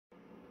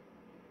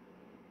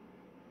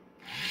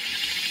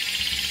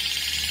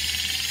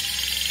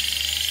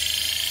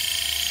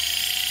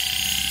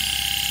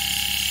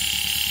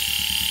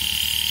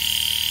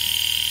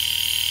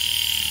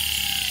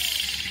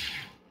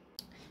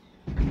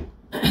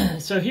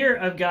So here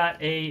I've got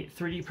a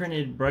 3D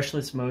printed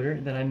brushless motor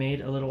that I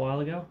made a little while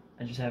ago.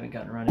 I just haven't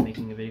gotten around to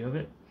making a video of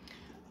it.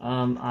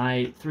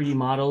 I 3D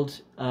modeled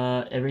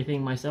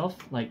everything myself.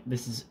 Like,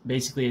 this is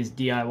basically as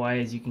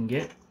DIY as you can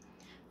get.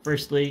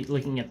 Firstly,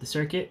 looking at the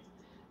circuit.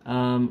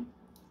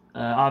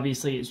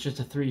 Obviously it's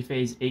just a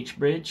 3-phase H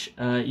bridge.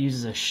 It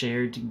uses a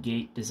shared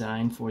gate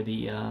design for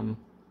the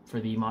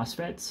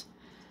MOSFETs,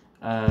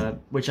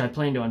 which I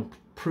plan to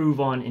improve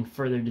on in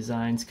further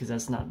designs because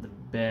that's not the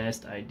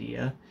best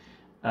idea.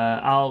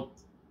 I'll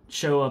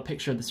show a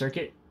picture of the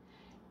circuit.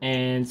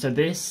 And so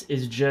this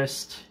is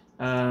just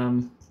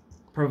a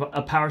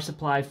power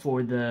supply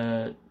for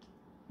the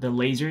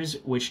lasers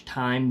which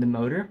time the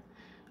motor.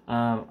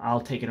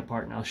 I'll take it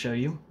apart and I'll show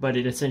you, but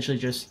it essentially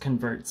just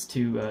converts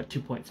to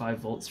 2.5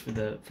 volts for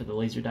the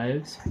laser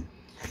diodes.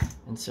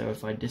 And so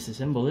if I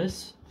disassemble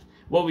this,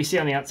 what we see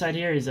on the outside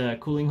here is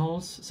cooling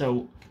holes.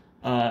 So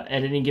at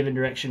any given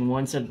direction,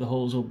 one set of the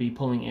holes will be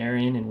pulling air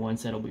in and one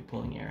set will be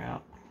pulling air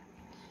out.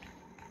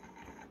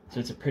 So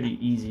it's a pretty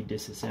easy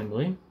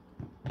disassembly.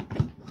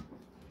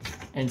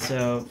 And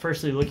so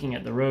firstly, looking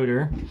at the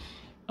rotor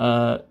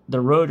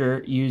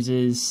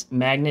uses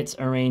magnets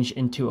arranged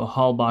into a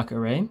Hallbach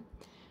array.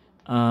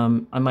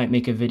 I might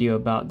make a video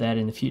about that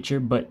in the future,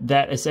 but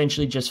that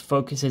essentially just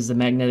focuses the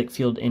magnetic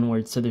field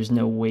inwards, so there's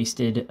no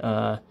wasted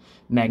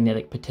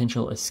magnetic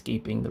potential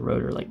escaping the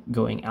rotor, like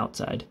going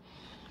outside.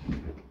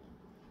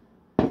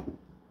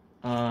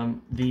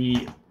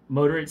 The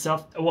motor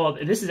itself, well,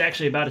 this is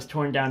actually about as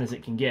torn down as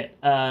it can get.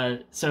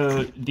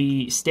 So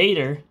the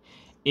stator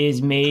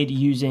is made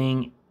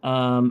using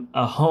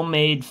a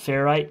homemade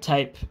ferrite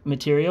type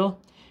material.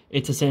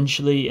 It's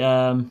essentially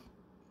I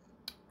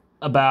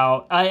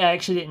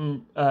actually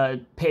didn't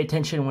pay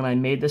attention when I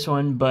made this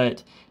one,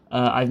 but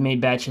I've made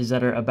batches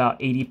that are about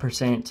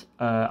 80%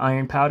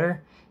 iron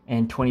powder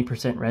and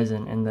 20%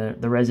 resin, and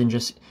the resin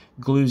just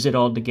glues it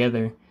all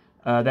together.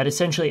 That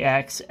essentially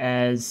acts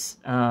as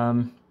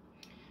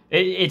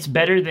it's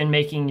better than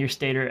making your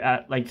stator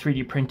out, like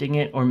 3D printing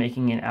it or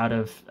making it out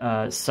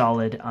of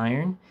solid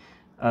iron.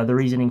 The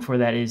reasoning for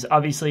that is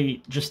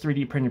obviously just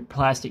 3D printed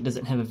plastic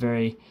doesn't have a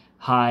very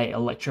high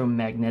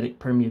electromagnetic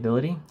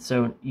permeability,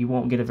 so you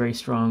won't get a very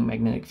strong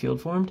magnetic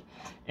field formed.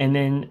 And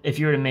then if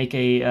you were to make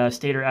a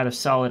stator out of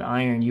solid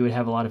iron, you would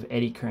have a lot of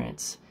eddy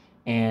currents,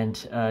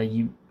 and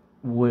you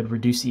would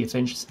reduce the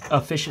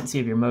efficiency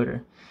of your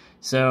motor.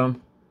 So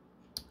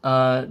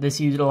this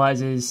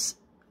utilizes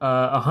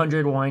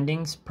 100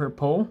 windings per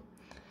pole,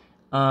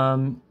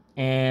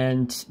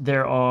 and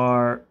there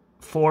are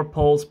 4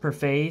 poles per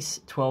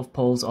phase, 12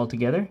 poles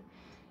altogether,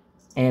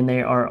 and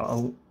they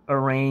are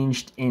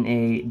arranged in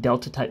a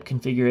delta type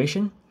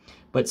configuration.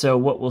 But so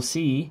what we'll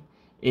see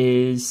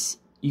is,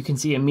 you can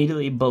see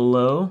immediately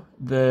below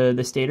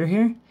the stator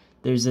here,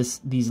 there's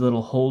these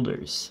little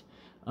holders.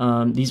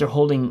 These are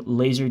holding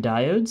laser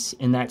diodes,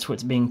 and that's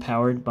what's being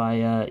powered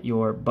by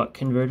your buck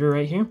converter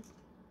right here.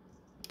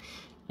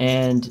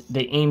 And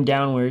they aim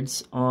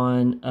downwards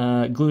on,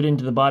 glued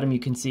into the bottom, you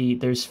can see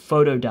there's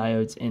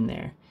photodiodes in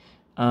there.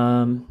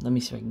 Let me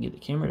see if I can get the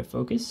camera to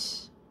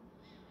focus.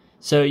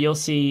 So you'll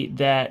see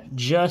that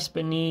just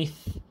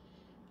beneath,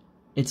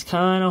 it's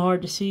kind of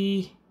hard to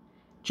see,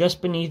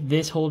 just beneath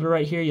this holder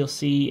right here, you'll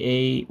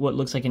see what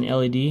looks like an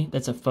LED.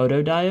 That's a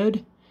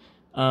photodiode.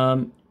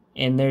 And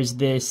there's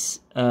this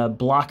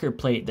blocker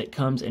plate that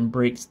comes and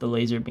breaks the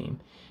laser beam.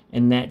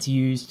 And that's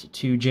used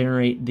to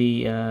generate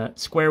the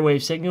square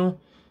wave signal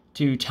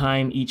to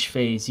time each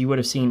phase. You would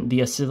have seen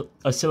the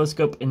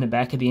oscilloscope in the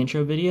back of the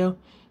intro video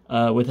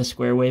with a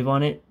square wave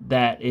on it.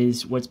 That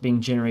is what's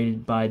being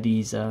generated by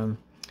these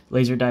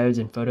laser diodes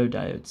and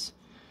photodiodes.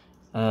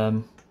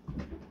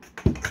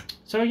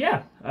 So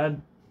yeah,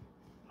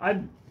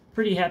 I'm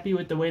pretty happy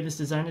with the way this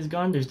design has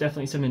gone. There's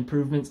definitely some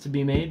improvements to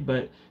be made,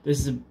 but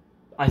this is,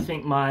 I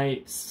think,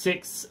 my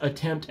 6th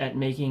attempt at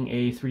making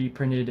a 3D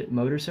printed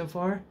motor so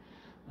far.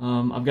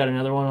 I've got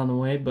another one on the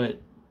way, but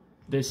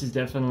this is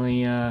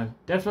definitely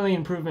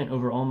improvement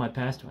over all my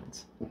past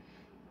ones.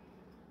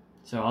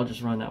 So I'll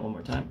just run that one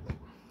more time.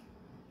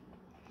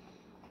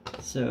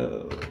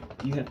 So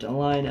you have to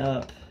line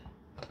up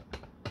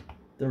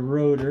the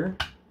rotor.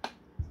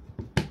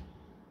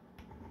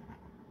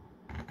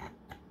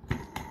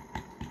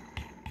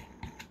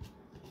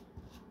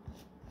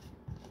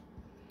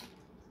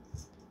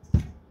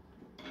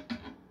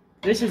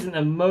 This isn't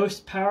the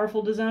most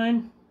powerful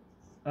design.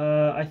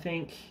 I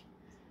think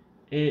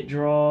it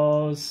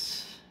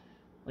draws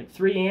like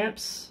 3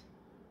 amps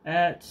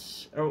at,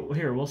 oh,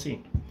 here, we'll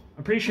see.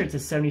 I'm pretty sure it's a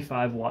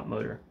 75 watt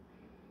motor.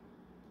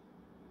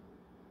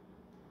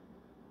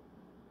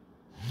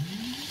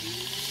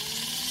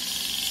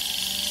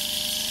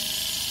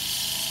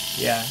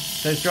 Yeah,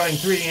 so it's drawing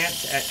 3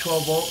 amps at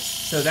 12 volts,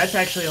 so that's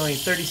actually only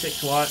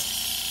 36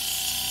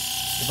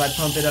 watts. If I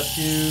pump it up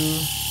to,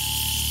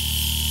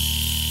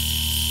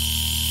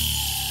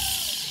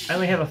 I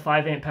only have a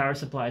 5 amp power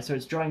supply, so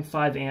it's drawing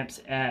 5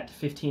 amps at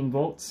 15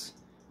 volts.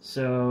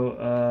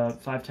 So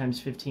 5 times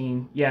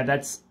 15, yeah,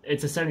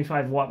 it's a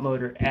 75 watt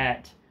motor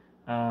at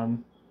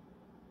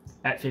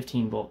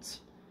 15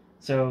 volts.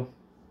 So,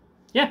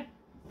 yeah.